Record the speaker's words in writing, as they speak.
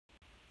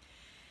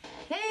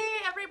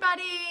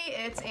everybody,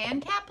 it's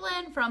Ann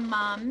Kaplan from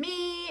Mom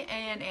Me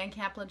and Ann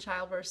Kaplan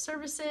Childbirth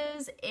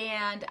Services,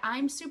 and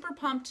I'm super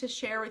pumped to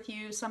share with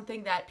you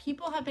something that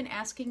people have been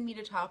asking me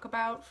to talk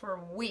about for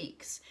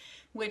weeks,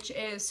 which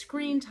is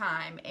screen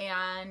time.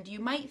 And you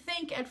might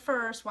think at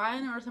first, why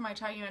on earth am I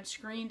talking about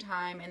screen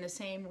time in the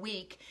same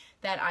week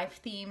that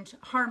I've themed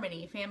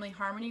Harmony, Family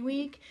Harmony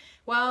Week?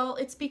 Well,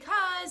 it's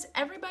because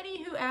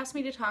everybody who asked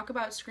me to talk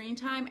about screen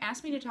time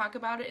asked me to talk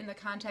about it in the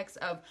context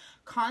of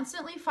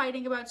constantly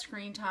fighting about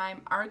screen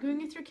time,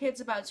 arguing with your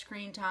kids about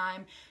screen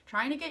time,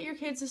 trying to get your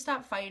kids to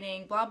stop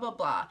fighting, blah, blah,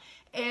 blah.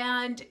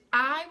 And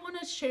I want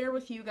to share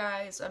with you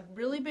guys a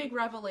really big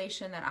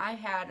revelation that I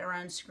had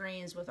around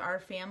screens with our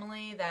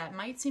family that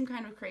might seem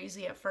kind of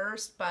crazy at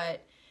first,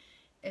 but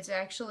it's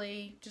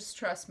actually, just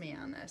trust me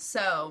on this.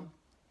 So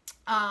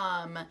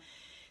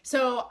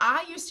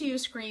I used to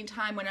use screen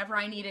time whenever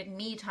I needed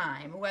me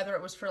time, whether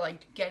it was for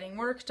like getting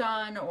work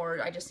done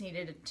or I just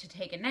needed to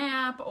take a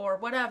nap or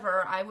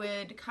whatever. I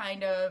would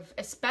kind of,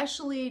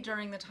 especially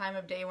during the time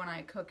of day when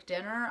I cook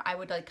dinner, I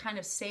would like kind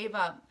of save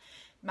up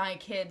my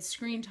kids'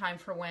 screen time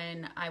for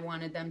when I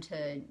wanted them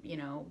to, you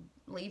know,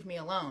 leave me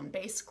alone,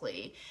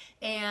 basically.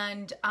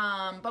 And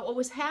but what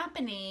was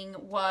happening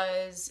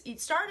was, it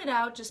started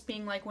out just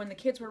being like when the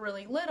kids were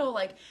really little,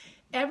 like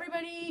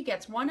everybody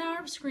gets 1 hour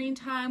of screen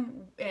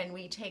time and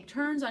we take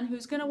turns on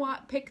who's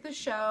gonna pick the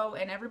show,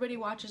 and everybody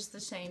watches the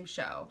same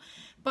show.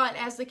 But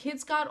as the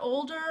kids got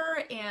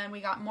older and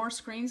we got more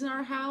screens in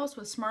our house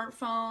with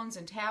smartphones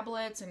and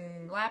tablets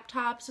and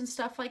laptops and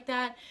stuff like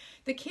that,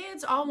 the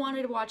kids all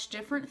wanted to watch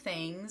different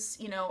things.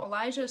 You know,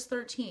 Elijah is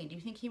 13. Do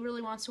you think he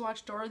really wants to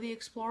watch Dora the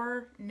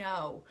Explorer?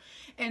 No.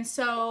 And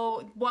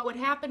so what would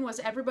happen was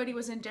everybody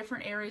was in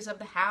different areas of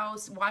the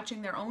house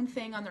watching their own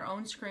thing on their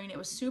own screen. It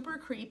was super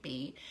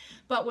creepy.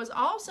 But what's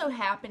also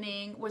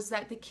happening was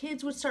that the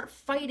kids would start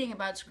fighting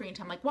about screen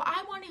time. Like, well,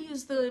 I want to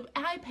use the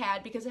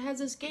iPad because it has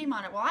this game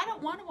on it. Well, I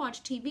don't want to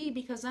watch TV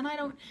because then I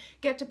don't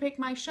get to pick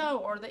my show.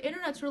 Or the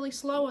internet's really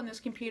slow on this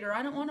computer.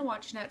 I don't want to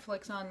watch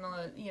Netflix on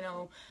the, you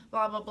know,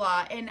 blah, blah,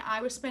 blah. And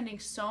I was spending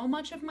so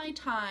much of my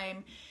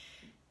time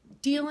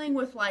dealing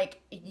with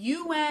like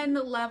UN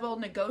level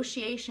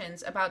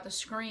negotiations about the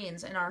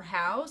screens in our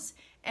house.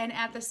 And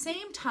at the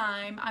same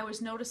time, I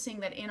was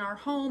noticing that in our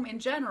home in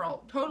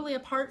general, totally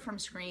apart from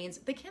screens,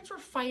 the kids were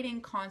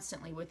fighting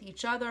constantly with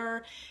each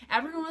other.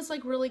 Everyone was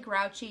like really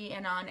grouchy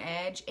and on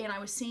edge. And I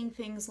was seeing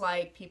things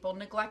like people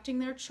neglecting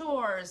their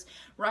chores,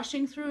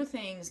 rushing through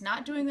things,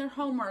 not doing their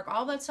homework,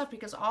 all that stuff,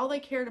 because all they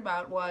cared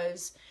about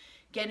was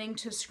getting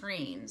to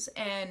screens.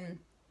 And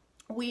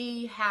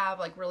we have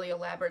like really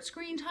elaborate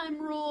screen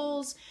time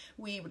rules.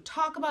 We would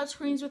talk about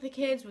screens with the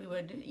kids. We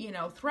would, you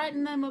know,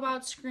 threaten them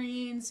about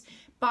screens,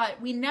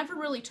 but we never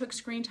really took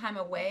screen time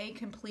away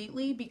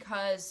completely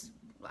because,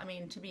 I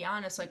mean, to be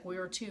honest, like we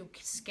were too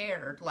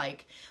scared.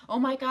 Like, oh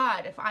my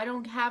God, if I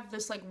don't have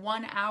this like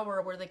 1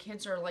 hour where the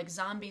kids are like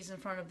zombies in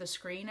front of the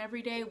screen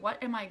every day,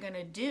 what am I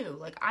gonna do?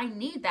 Like, I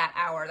need that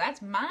hour.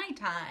 That's my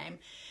time.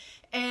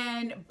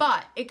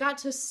 But it got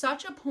to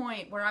such a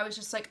point where I was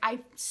just like,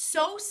 I'm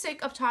so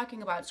sick of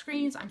talking about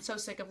screens. I'm so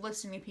sick of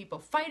listening to people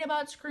fight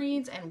about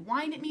screens and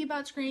whine at me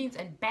about screens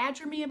and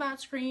badger me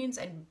about screens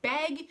and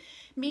beg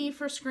me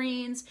for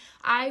screens.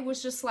 I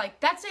was just like,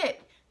 that's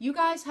it. You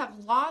guys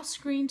have lost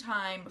screen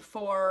time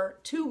for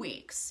 2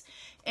 weeks.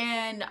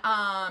 And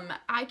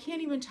I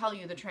can't even tell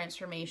you the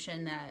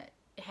transformation that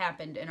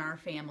happened in our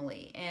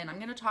family, and I'm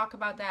going to talk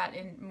about that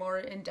more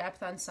in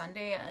depth on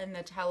Sunday in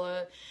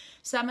the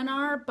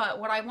seminar. But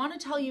what I want to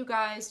tell you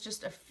guys,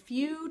 just a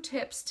few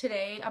tips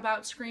today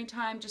about screen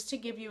time, just to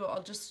give you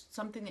just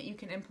something that you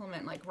can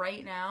implement like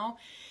right now,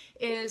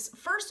 is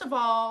first of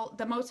all,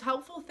 the most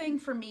helpful thing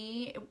for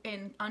me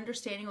in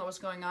understanding what was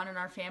going on in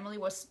our family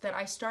was that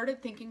I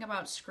started thinking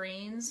about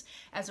screens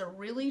as a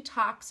really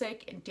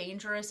toxic and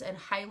dangerous and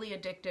highly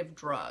addictive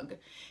drug.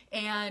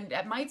 And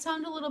it might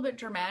sound a little bit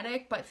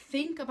dramatic, but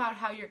think about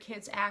how your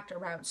kids act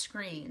around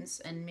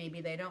screens, and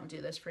maybe they don't do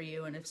this for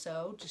you, and if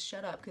so, just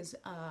shut up because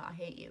I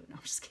hate you. No,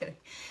 I'm just kidding.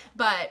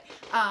 But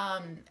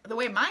the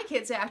way my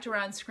kids act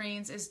around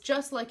screens is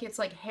just like it's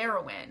like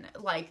heroin.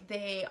 Like,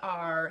 they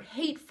are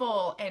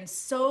hateful and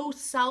so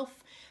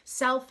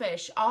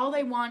selfish. All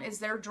they want is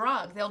their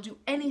drug. They'll do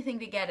anything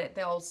to get it.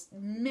 They'll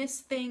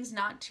miss things,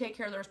 not take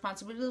care of their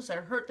responsibilities,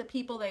 they'll hurt the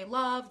people they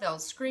love, they'll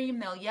scream,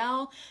 they'll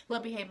yell, they'll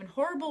behave in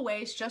horrible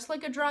ways, just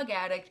like a drug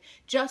addict,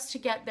 just to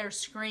get their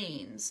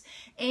screens.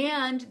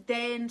 And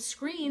then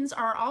screens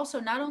are also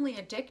not only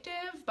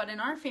addictive, but in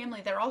our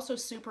family, they're also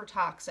super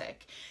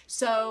toxic.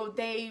 So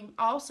they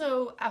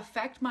also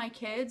affect my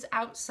kids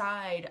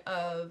outside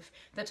of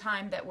the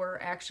time that we're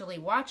actually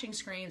watching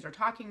screens or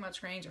talking about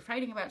screens or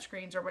fighting about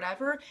screens or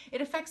whatever. It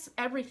affects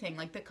everything.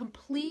 Like, the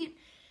complete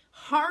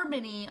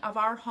harmony of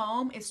our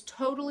home is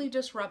totally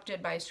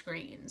disrupted by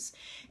screens.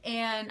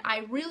 And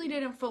I really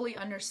didn't fully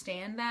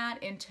understand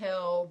that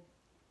until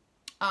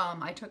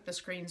I took the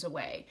screens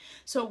away.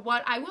 So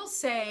what I will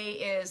say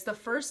is the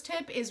first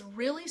tip is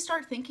really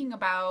start thinking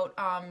about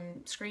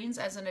screens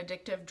as an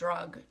addictive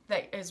drug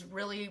that is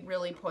really,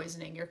 really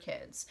poisoning your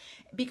kids,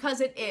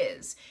 because it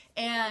is.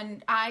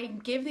 And I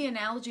give the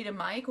analogy to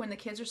Mike, when the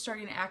kids are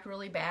starting to act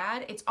really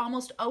bad, it's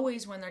almost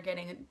always when they're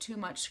getting too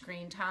much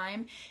screen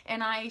time.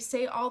 And I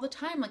say all the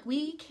time, like,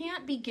 we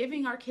can't be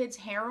giving our kids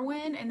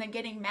heroin and then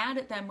getting mad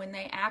at them when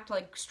they act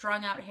like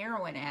strung out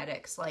heroin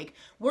addicts. Like,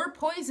 we're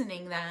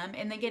poisoning them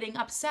and then getting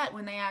upset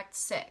when they act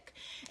sick.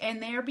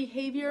 And their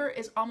behavior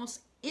is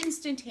almost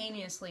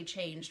instantaneously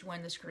changed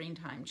when the screen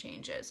time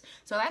changes.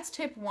 So that's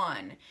tip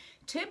 1.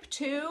 Tip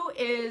 2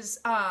 is,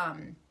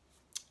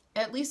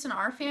 at least in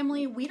our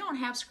family, we don't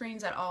have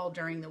screens at all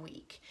during the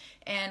week.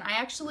 And I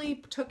actually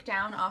took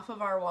down off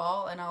of our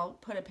wall, and I'll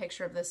put a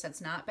picture of this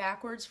that's not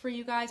backwards for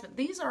you guys, but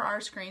these are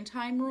our screen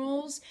time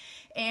rules.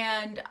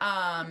 And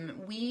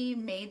we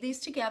made these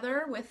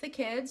together with the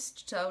kids.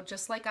 So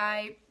just like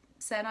I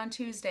said on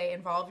Tuesday,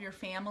 involve your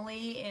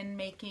family in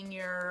making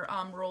your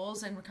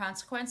rules and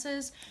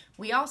consequences.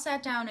 We all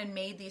sat down and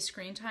made these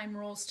screen time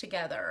rules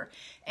together.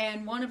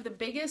 And one of the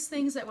biggest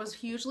things that was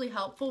hugely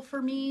helpful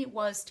for me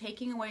was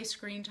taking away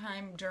screen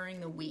time during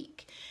the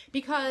week.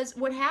 Because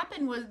what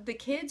happened was the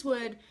kids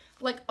would,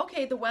 like,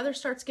 okay, the weather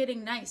starts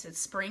getting nice, it's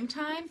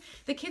springtime,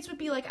 the kids would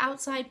be like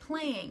outside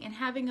playing and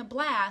having a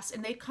blast,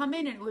 and they'd come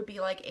in and it would be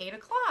like 8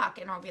 o'clock,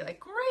 and I'll be like,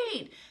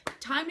 great,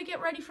 time to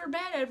get ready for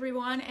bed,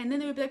 everyone. And then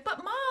they would be like,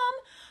 but Mom,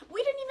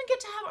 we didn't even get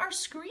to have our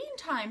screen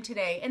time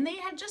today. And they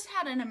had just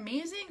had an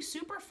amazing,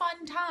 super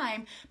fun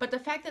time, but the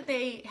fact that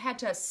they had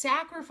to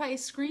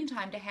sacrifice screen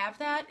time to have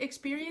that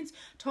experience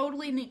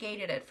totally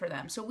negated it for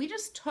them. So we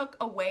just took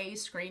away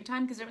screen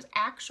time because it was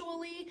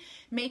actually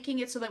making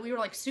it so that we were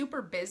like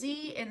super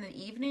busy in the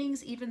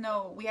evenings, even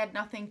though we had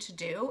nothing to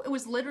do. It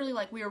was literally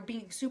like we were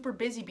being super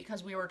busy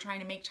because we were trying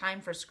to make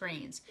time for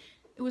screens.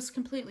 It was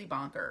completely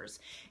bonkers.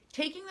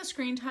 Taking the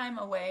screen time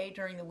away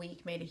during the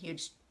week made a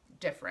huge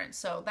difference.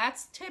 So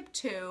that's tip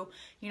 2.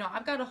 You know,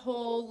 I've got a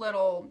whole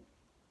little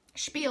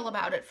spiel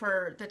about it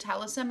for the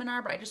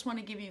teleseminar, but I just want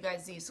to give you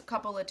guys these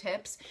couple of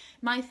tips.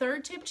 My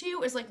third tip to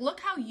you is, like, look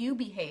how you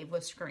behave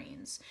with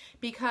screens,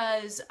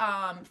 because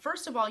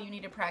first of all, you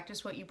need to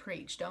practice what you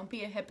preach. Don't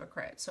be a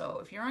hypocrite. So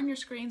if you're on your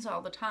screens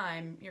all the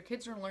time, your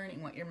kids are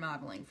learning what you're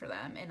modeling for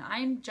them, and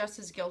I'm just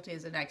as guilty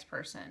as the next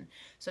person.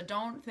 So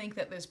don't think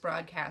that this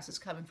broadcast is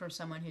coming from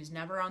someone who's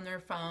never on their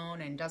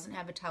phone and doesn't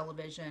have a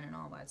television and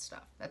all that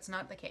stuff. That's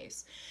not the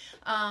case.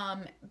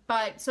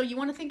 But so you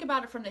want to think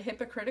about it from the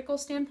hypocritical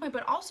standpoint,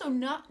 but also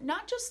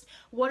not just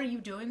what are you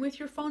doing with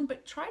your phone,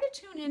 but try to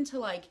tune into,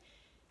 like,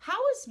 how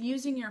is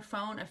using your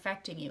phone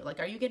affecting you?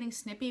 Like, are you getting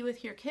snippy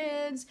with your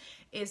kids?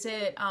 Is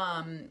it,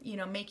 you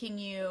know, making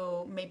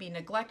you maybe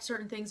neglect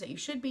certain things that you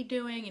should be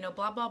doing, you know,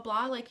 blah, blah,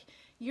 blah. Like,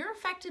 you're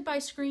affected by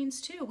screens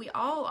too. We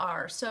all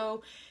are.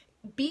 So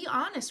be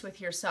honest with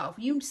yourself.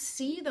 You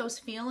see those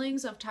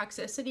feelings of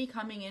toxicity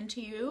coming into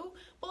you.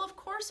 Well, of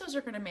course, those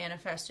are going to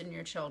manifest in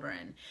your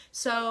children.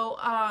 So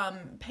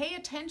pay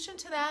attention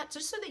to that,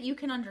 just so that you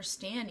can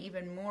understand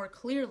even more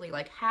clearly,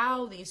 like,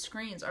 how these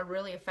screens are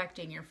really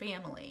affecting your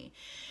family.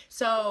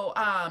 So,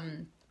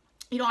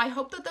 you know, I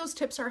hope that those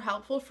tips are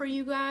helpful for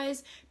you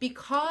guys,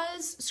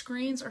 because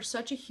screens are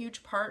such a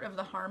huge part of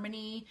the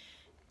harmony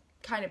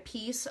kind of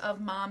piece of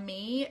Mom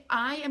Me.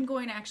 I am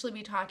going to actually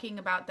be talking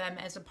about them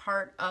as a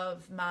part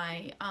of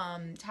my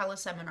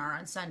teleseminar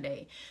on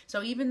Sunday.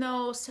 So even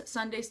though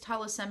Sunday's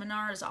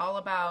teleseminar is all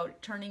about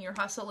turning your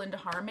hustle into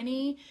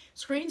harmony,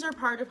 screens are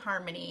part of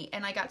harmony.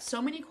 And I got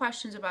so many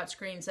questions about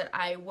screens that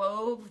I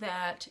wove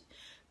that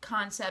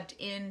concept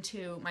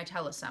into my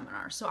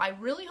teleseminar. So I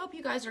really hope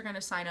you guys are going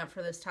to sign up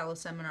for this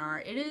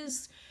teleseminar. It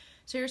is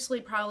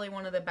seriously probably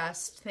one of the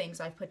best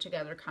things I've put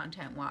together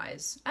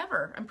content-wise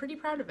ever. I'm pretty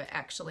proud of it,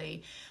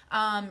 actually.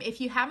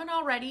 If you haven't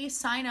already,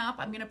 sign up.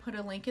 I'm going to put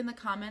a link in the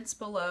comments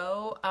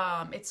below.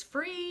 It's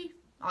free.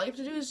 All you have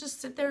to do is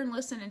just sit there and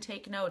listen and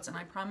take notes, and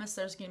I promise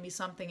there's going to be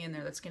something in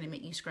there that's going to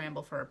make you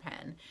scramble for a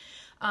pen.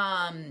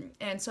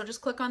 And so just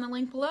click on the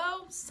link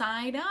below,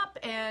 sign up,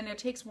 and it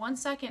takes 1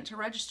 second to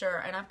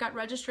register, and I've got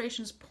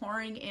registrations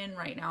pouring in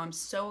right now. I'm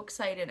so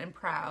excited and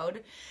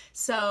proud.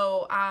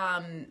 So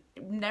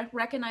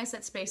recognize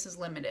that space is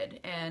limited,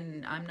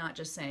 and I'm not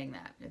just saying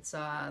that. It's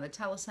the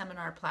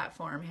teleseminar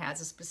platform has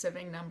a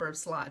specific number of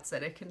slots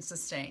that it can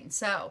sustain.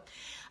 So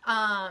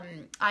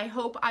I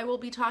hope I will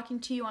be talking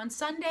to you on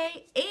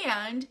Sunday,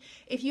 and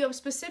if you have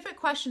specific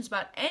questions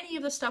about any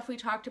of the stuff we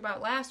talked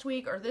about last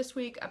week or this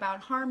week, about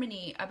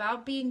harmony,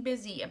 about being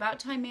busy, about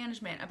time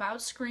management,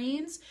 about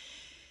screens,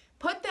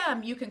 put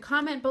them. You can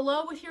comment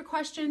below with your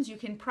questions. You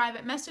can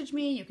private message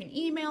me. You can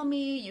email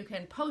me. You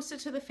can post it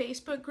to the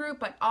Facebook group.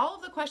 But all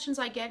of the questions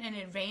I get in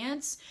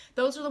advance,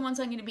 those are the ones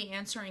I'm going to be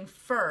answering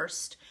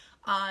first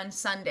on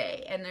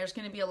Sunday, and there's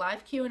going to be a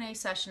live Q&A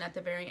session at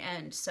the very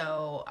end.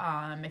 So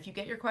if you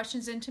get your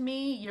questions into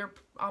me, you're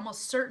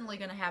almost certainly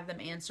going to have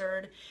them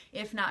answered,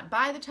 if not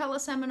by the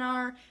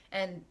teleseminar,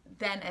 and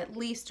then at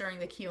least during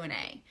the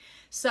Q&A.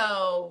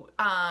 So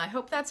I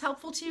hope that's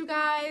helpful to you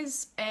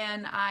guys,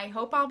 and I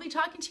hope I'll be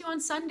talking to you on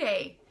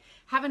Sunday.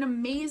 Have an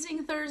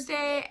amazing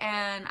Thursday,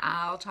 and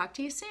I'll talk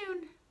to you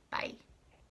soon. Bye.